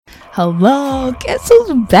Hello, guess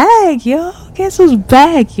who's back, yo? Guess who's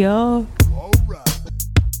back, yo?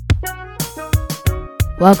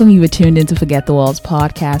 Welcome, you are tuned into Forget the Walls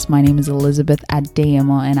podcast. My name is Elizabeth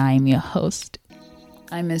Adeyemo and I am your host.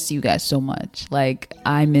 I miss you guys so much.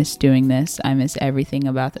 I miss doing this. I miss everything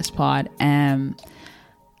about this pod.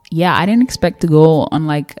 Yeah, I didn't expect to go on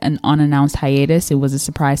an unannounced hiatus. It was a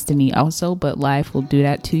surprise to me also, but life will do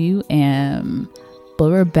that to you. But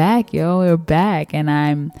we're back, yo. We're back, and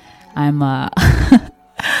I'm I'm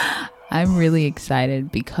really excited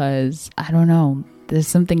because I don't know. There's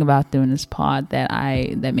something about doing this pod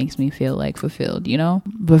that makes me feel fulfilled, you know?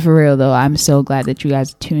 But for real though, I'm so glad that you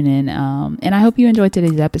guys tune in. And I hope you enjoyed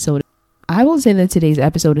today's episode. I will say that today's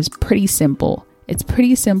episode is pretty simple. It's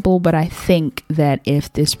pretty simple, but I think that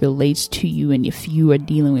if this relates to you and if you are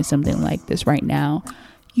dealing with something like this right now,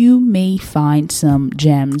 you may find some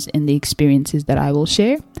gems in the experiences that I will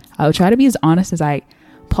share. I will try to be as honest as I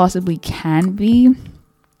possibly can be,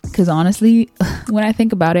 because honestly, when I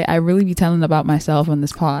think about it, I really be telling about myself on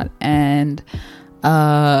this pod, and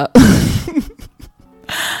I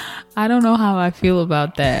don't know how I feel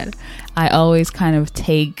about that. I always kind of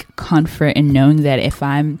take comfort in knowing that if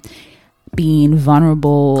I'm being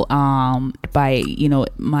vulnerable by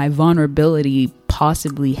my vulnerability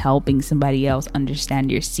possibly helping somebody else understand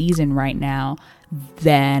your season right now,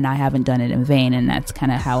 then I haven't done it in vain. And that's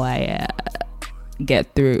kind of how I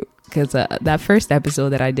get through, because that first episode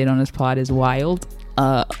that I did on this pod is wild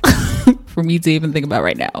for me to even think about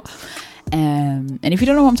right now. And if you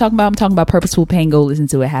don't know what I'm talking about purposeful pain. Go listen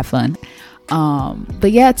to it, have fun.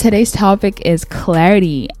 But yeah, today's topic is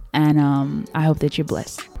clarity, and I hope that you're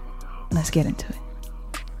blessed. Let's get into it.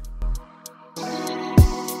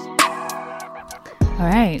 All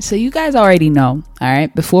right, so you guys already know. All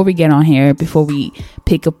right, before we get on here, before we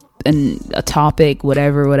pick up a topic,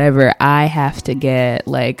 whatever, I have to get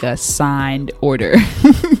a signed order.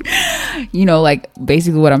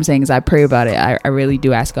 Basically what I'm saying is I pray about it. I really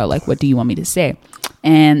do ask God, what do you want me to say?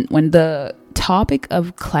 And when the topic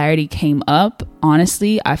of clarity came up,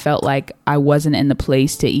 honestly, I felt like I wasn't in the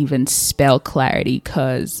place to even spell clarity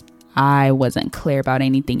because I wasn't clear about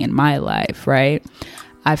anything in my life, right?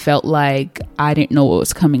 I felt like I didn't know what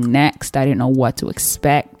was coming next. I didn't know what to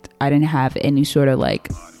expect. I didn't have any sort of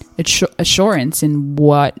assurance in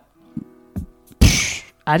what.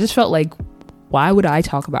 I just felt like, why would I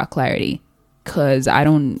talk about clarity? Because I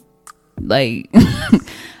don't I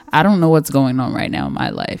don't know what's going on right now in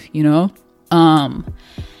my life, you know? I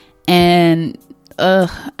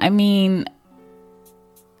mean,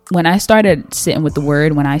 when I started sitting with the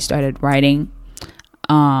word, when I started writing,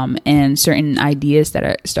 and certain ideas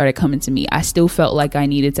that started coming to me, I still felt like I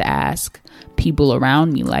needed to ask people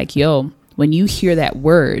around me, yo, when you hear that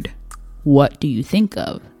word, what do you think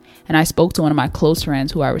of? And I spoke to one of my close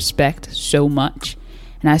friends who I respect so much.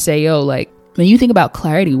 And I say, yo, when you think about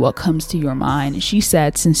clarity, what comes to your mind? And she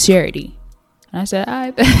said, sincerity. And I said,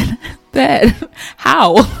 I bet.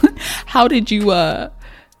 How? How did you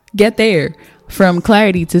get there from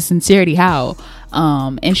clarity to sincerity? How?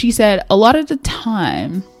 And she said, a lot of the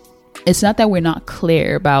time, it's not that we're not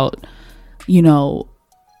clear about,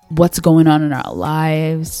 what's going on in our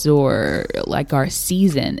lives or our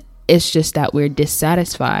season. It's just that we're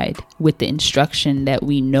dissatisfied with the instruction that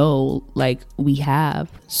we know, we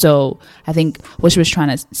have. So I think what she was trying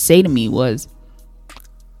to say to me was,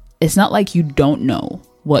 it's not like you don't know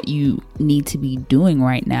what you need to be doing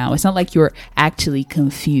right now. It's not like you're actually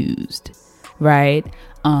confused, right?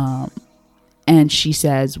 And she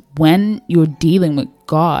says, when you're dealing with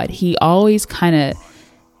God, he always kind of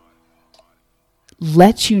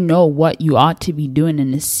lets you know what you ought to be doing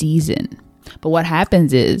in this season. But what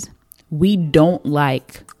happens is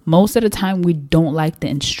most of the time, we don't like the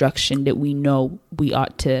instruction that we know we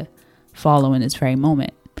ought to follow in this very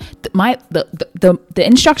moment. The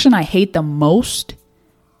instruction I hate the most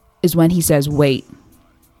is when he says wait,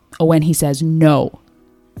 or when he says no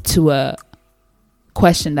to a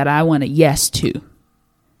question that I want a yes to.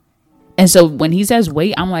 And so when he says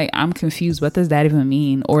wait, I'm confused. What does that even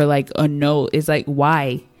mean? Or a no is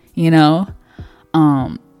why,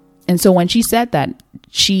 and so when she said that,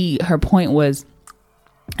 her point was,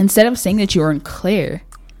 instead of saying that you're unclear,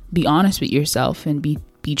 be honest with yourself and be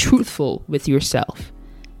truthful with yourself.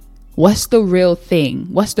 What's the real thing?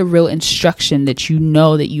 What's the real instruction that you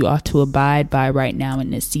know that you ought to abide by right now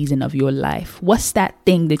in this season of your life? What's that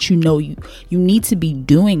thing that you know you need to be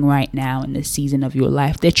doing right now in this season of your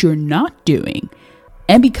life that you're not doing?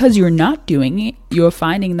 And because you're not doing it, you're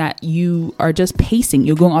finding that you are just pacing.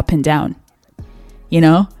 You're going up and down,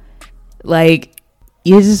 you're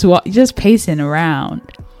just pacing around.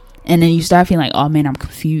 And then you start feeling like, oh man, I'm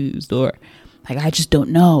confused, or like, I just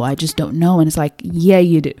don't know. And it's like, yeah,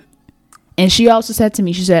 you do. And she also said to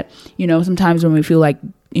me, she said, sometimes when we feel like,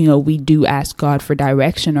 we do ask God for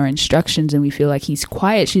direction or instructions and we feel like he's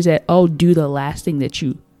quiet, she said, oh, do that last thing that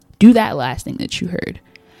you heard.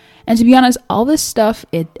 And to be honest, all this stuff,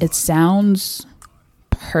 it sounds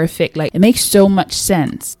perfect. Like, it makes so much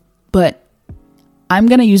sense. But I'm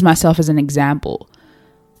going to use myself as an example.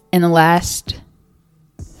 In the last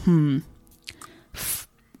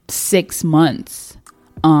 6 months,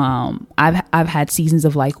 I've had seasons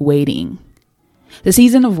of like waiting. The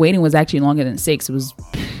season of waiting was actually longer than 6. It was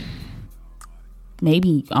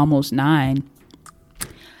maybe almost 9.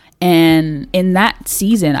 And in that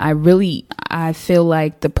season, I feel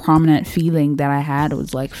like the prominent feeling that I had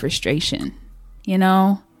was like frustration.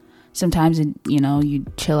 Sometimes, you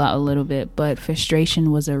chill out a little bit, but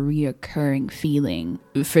frustration was a reoccurring feeling.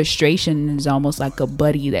 Frustration is almost like a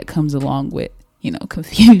buddy that comes along with,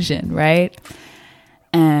 confusion, right?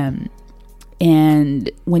 And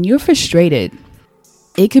when you're frustrated,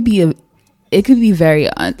 it could be very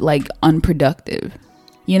unproductive,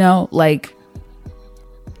 like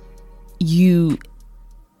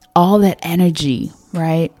all that energy,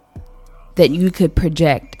 right, that you could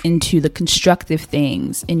project into the constructive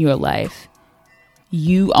things in your life,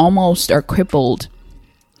 you almost are crippled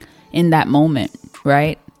in that moment,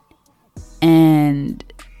 right? And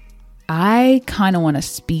I kind of want to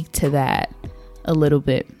speak to that a little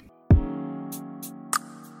bit.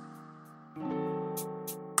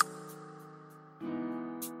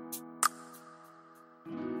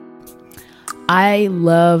 I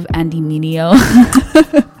love Andy Mineo.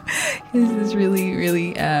 He's this really,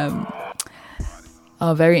 really a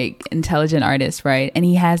very intelligent artist, right? And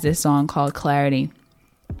he has this song called Clarity.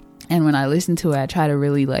 And when I listen to it, I try to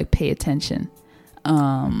really like pay attention.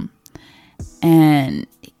 And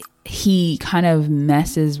he kind of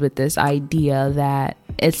messes with this idea that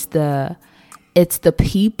it's the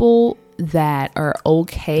people that are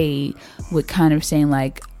okay with kind of saying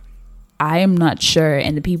like, I am not sure,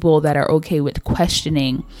 and the people that are okay with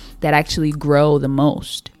questioning that actually grow the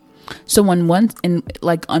most. So on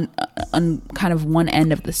kind of one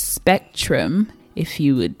end of the spectrum,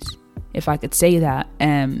 if I could say that,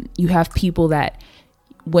 you have people that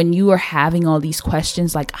when you are having all these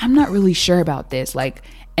questions, like, I'm not really sure about this, like,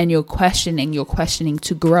 and you're questioning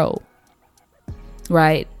to grow,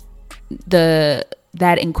 right? That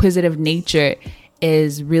inquisitive nature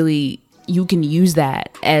is really, you can use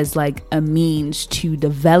that as like a means to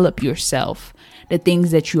develop yourself, the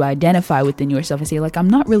things that you identify within yourself, and say like, I'm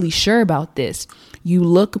not really sure about this. You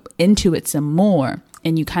look into it some more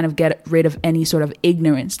and you kind of get rid of any sort of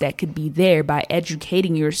ignorance that could be there by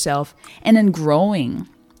educating yourself and then growing.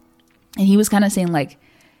 And he was kind of saying like,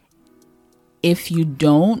 if you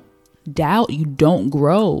don't doubt, you don't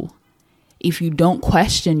grow. If you don't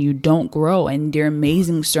question, you don't grow. And there are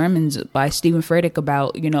amazing sermons by Stephen Furtick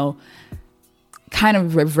about, kind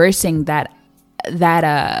of reversing that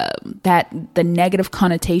the negative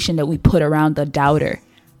connotation that we put around the doubter,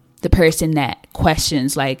 the person that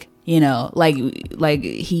questions, like, he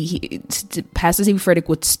Pastor Stephen Furtick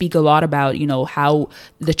would speak a lot about, how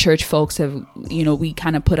the church folks have, we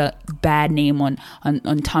kind of put a bad name on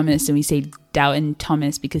Thomas, and we say doubting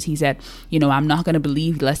Thomas because he said, I'm not going to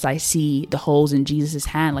believe unless I see the holes in Jesus's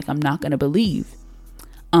hand. Like, I'm not going to believe.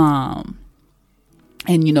 And,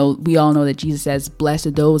 we all know that Jesus says, blessed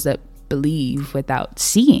are those that believe without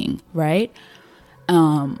seeing, right?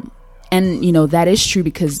 And, that is true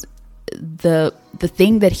because the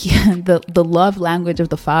thing that the love language of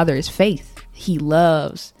the Father is faith. He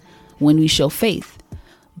loves when we show faith.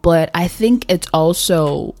 But I think it's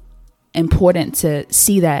also important to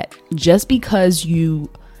see that just because you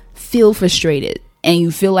feel frustrated and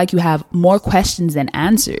you feel like you have more questions than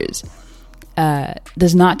answers,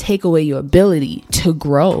 does not take away your ability to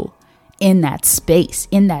grow in that space,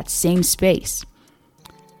 in that same space.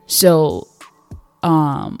 So,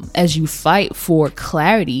 as you fight for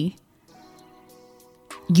clarity,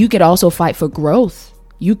 you could also fight for growth.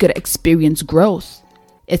 You could experience growth.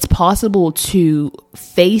 It's possible to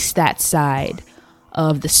face that side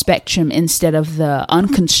of the spectrum instead of the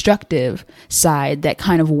unconstructive side that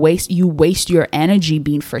kind of waste your energy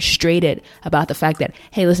being frustrated about the fact that,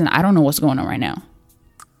 hey, listen, I don't know what's going on right now.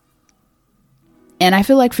 And I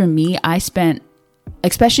feel like for me, I spent,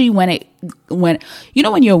 especially when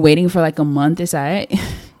you're waiting for like a month, it's all right.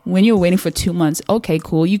 When you're waiting for 2 months, okay,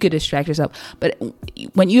 cool, you could distract yourself. But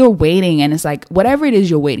when you're waiting and it's like, whatever it is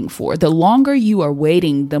you're waiting for, the longer you are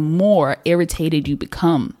waiting, the more irritated you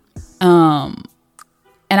become. And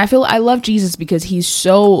I love Jesus because he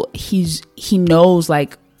knows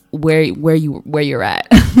like where you're at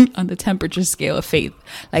on the temperature scale of faith.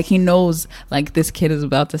 Like he knows like this kid is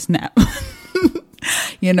about to snap.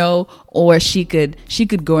 You know, or she could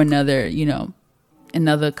go another, you know,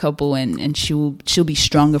 another couple and she'll be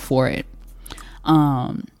stronger for it.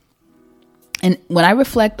 And when I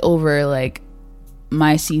reflect over like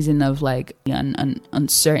my season of like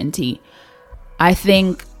uncertainty, I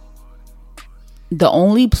think the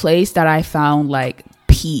only place that I found like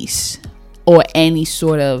peace or any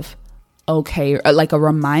sort of okay, or like a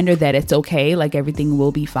reminder that it's okay, like everything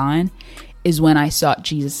will be fine, is when I sought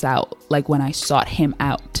Jesus out, like when I sought him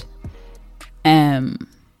out. And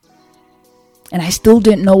I still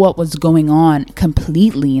didn't know what was going on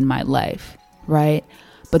completely in my life, right?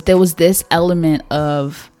 But there was this element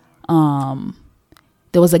of,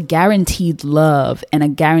 there was a guaranteed love and a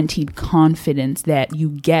guaranteed confidence that you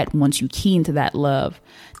get once you key into that love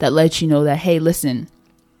that lets you know that, hey, listen,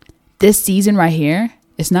 this season right here,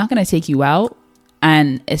 it's not going to take you out,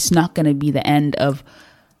 and it's not going to be the end of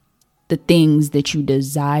the things that you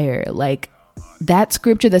desire. Like that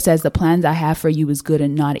scripture that says the plans I have for you is good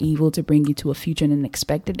and not evil, to bring you to a future and an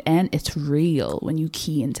expected end. It's real when you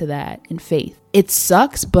key into that in faith. It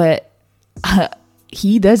sucks, but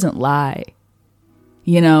he doesn't lie,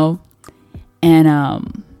 you know? And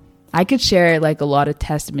I could share like a lot of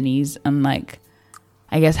testimonies on like,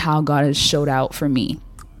 I guess, how God has showed out for me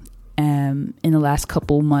in the last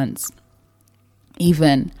couple months,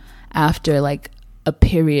 even after like a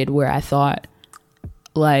period where I thought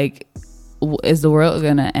like, is the world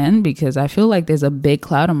gonna end? Because I feel like there's a big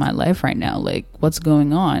cloud in my life right now. Like, what's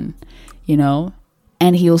going on, you know?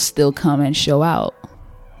 And he'll still come and show out,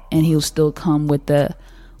 and he'll still come with the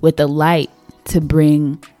light to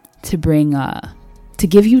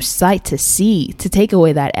give you sight to see, to take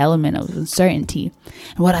away that element of uncertainty.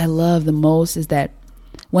 And what I love the most is that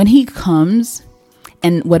when he comes,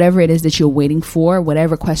 and whatever it is that you're waiting for,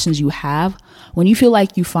 whatever questions you have, when you feel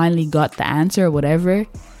like you finally got the answer or whatever,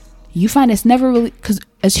 you find it's never really, because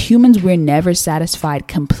as humans, we're never satisfied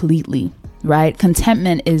completely, right?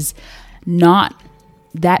 Contentment is not,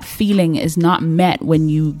 that feeling is not met when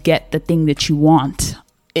you get the thing that you want,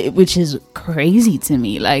 which is crazy to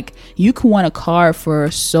me. Like, you can want a car for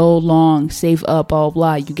so long, save up, blah,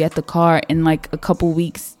 blah, blah. You get the car in like a couple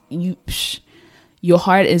weeks, your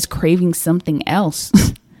heart is craving something else.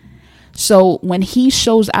 So when he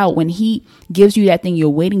shows out, when he gives you that thing you're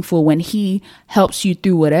waiting for, when he helps you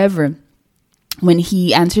through whatever, when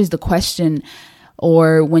he answers the question,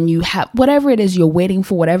 or when you have whatever it is you're waiting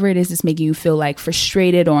for, whatever it is that's making you feel like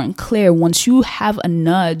frustrated or unclear, once you have a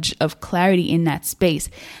nudge of clarity in that space,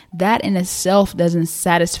 that in itself doesn't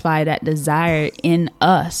satisfy that desire in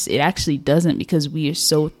us. It actually doesn't, because we are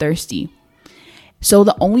so thirsty. So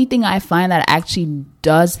the only thing I find that actually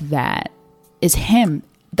does that is him.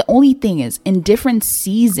 The only thing is, in different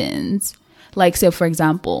seasons, like, so for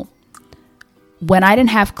example, when I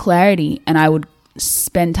didn't have clarity and I would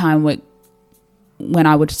spend time with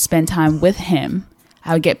him,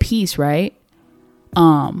 I would get peace, right?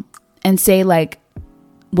 And say like,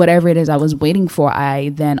 whatever it is I was waiting for, I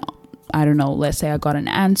don't know, let's say I got an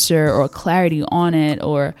answer or clarity on it,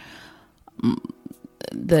 or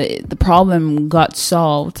the problem got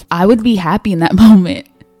solved, I would be happy in that moment.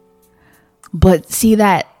 But see,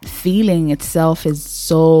 that feeling itself is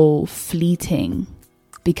so fleeting,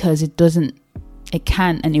 because it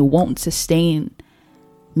can't and it won't sustain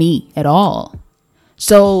me at all.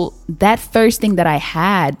 So that first thing that I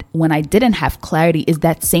had when I didn't have clarity is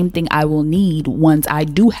that same thing I will need once I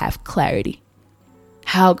do have clarity.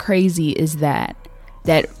 How crazy is that?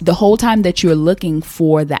 That the whole time that you're looking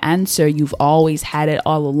for the answer, you've always had it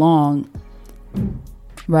all along,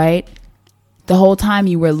 right? The whole time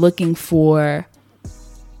you were looking for,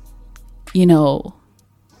 you know,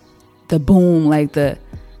 the boom, like that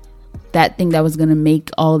thing that was going to make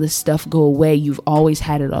all this stuff go away, you've always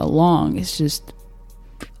had it all along. It's just,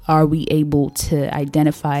 are we able to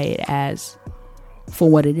identify it as for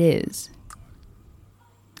what it is?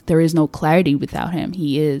 There is no clarity without him.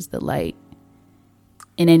 He is the light.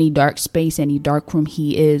 In any dark space, any dark room,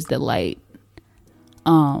 he is the light.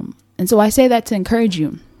 And so I say that to encourage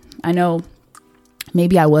you. I know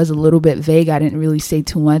maybe I was a little bit vague. I didn't really say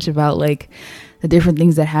too much about like the different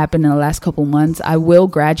things that happened in the last couple months. I will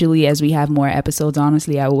gradually, as we have more episodes,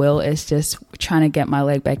 honestly, I will. It's just trying to get my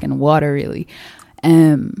leg back in the water, really.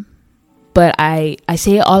 But I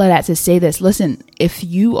say all of that to say this. Listen, if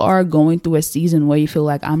you are going through a season where you feel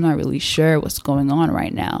like, I'm not really sure what's going on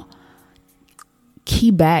right now,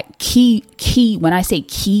 key when I say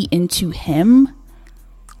key into him,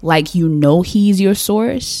 like, you know, he's your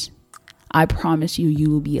source, I promise you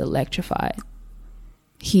will be electrified.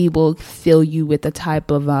 He will fill you with a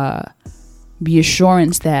type of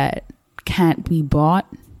reassurance that can't be bought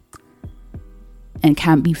and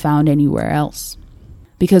can't be found anywhere else.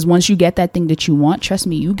 Because once you get that thing that you want, trust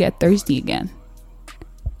me, you get thirsty again.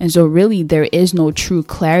 And so really, there is no true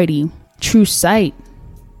clarity, true sight.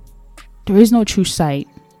 There is no true sight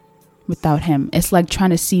without him. It's like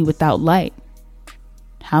trying to see without light.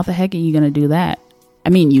 How the heck are you going to do that? I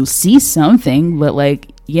mean, you see something, but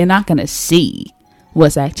like, you're not going to see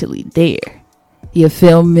what's actually there. You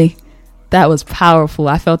feel me? That was powerful.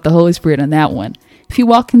 I felt the Holy Spirit on that one. If you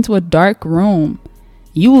walk into a dark room,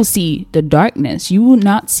 you will see the darkness. You will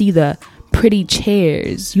not see the pretty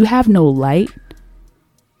chairs. You have no light,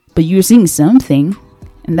 but you're seeing something.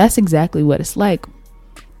 And that's exactly what it's like.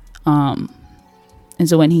 And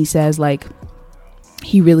so when he says like,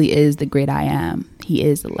 he really is the great I am, he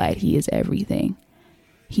is the light, he is everything,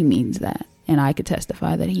 he means that. And I could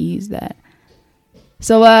testify that he is that.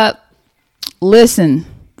 So, listen,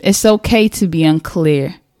 it's okay to be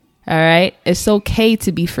unclear. All right. It's okay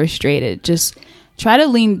to be frustrated. Just try to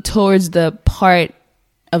lean towards the part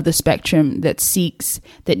of the spectrum that seeks,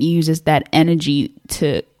 that uses that energy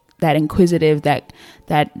to, that inquisitive,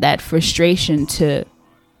 that frustration to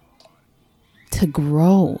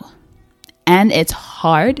grow. And it's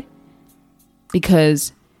hard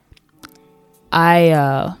because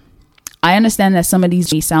I understand that some of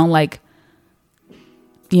these may sound like,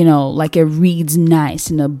 you know, like it reads nice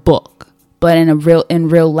in a book, but in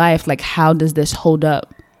real life, like, how does this hold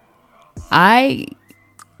up? I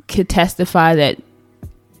could testify that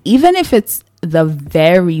even if it's the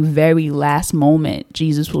very, very last moment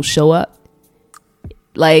Jesus will show up,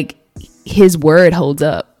 like, his word holds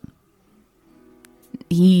up.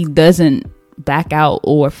 He doesn't back out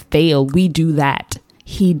or fail. We do that.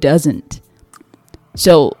 He doesn't.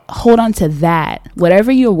 So hold on to that.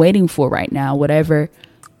 Whatever you're waiting for right now, whatever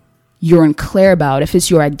you're unclear about, if it's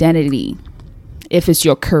your identity, if it's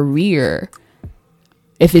your career,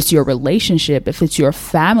 if it's your relationship, if it's your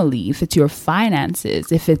family, if it's your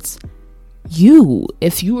finances, if it's you,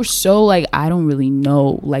 if you are so like, I don't really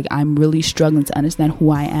know, like, I'm really struggling to understand who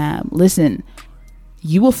I am. Listen,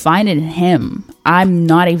 you will find it in him. I'm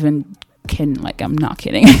not even kidding. Like, I'm not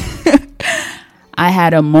kidding. I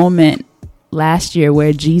had a moment last year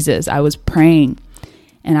where I was praying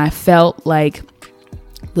and I felt like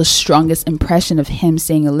the strongest impression of him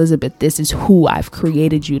saying, Elizabeth, this is who I've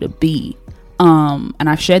created you to be. And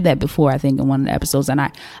I've shared that before, I think in one of the episodes, and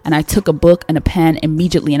I took a book and a pen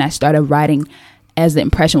immediately and I started writing as the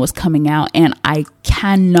impression was coming out. And I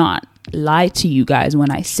cannot lie to you guys when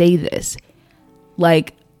I say this.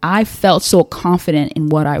 Like, I felt so confident in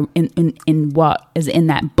what in what is in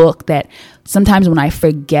that book that sometimes when I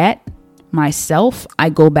forget myself, I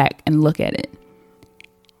go back and look at it,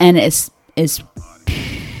 and it's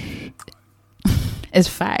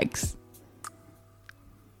facts.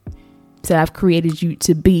 So I've created you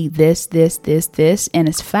to be this, and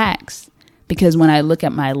it's facts. Because when I look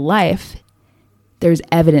at my life, there's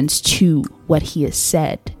evidence to what he has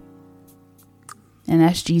said. And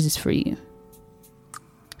that's Jesus for you.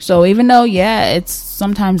 So even though, yeah, it's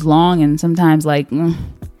sometimes long and sometimes like,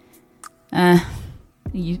 I'm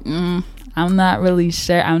not really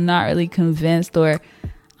sure. I'm not really convinced, or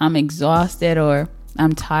I'm exhausted, or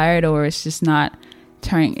I'm tired, or it's just not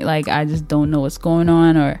turning, like, I just don't know what's going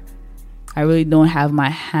on, or I really don't have my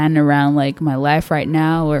hand around like my life right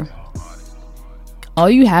now, or all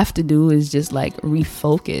you have to do is just like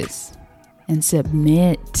refocus and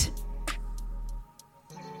submit.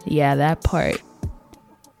 Yeah, that part.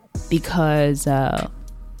 Because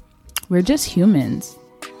we're just humans.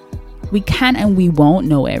 We can and we won't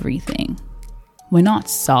know everything. We're not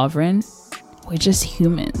sovereign. We're just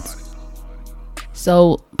humans.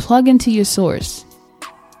 So plug into your source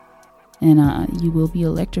and you will be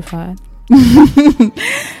electrified.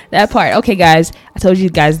 That part. Okay, guys, I told you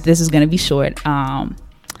guys this is gonna be short.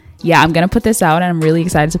 Yeah, I'm gonna put this out and I'm really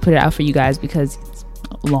excited to put it out for you guys because it's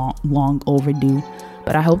long overdue.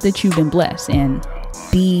 But I hope that you've been blessed and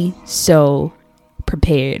be so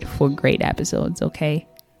prepared for great episodes. Okay.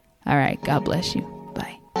 All right. God bless you.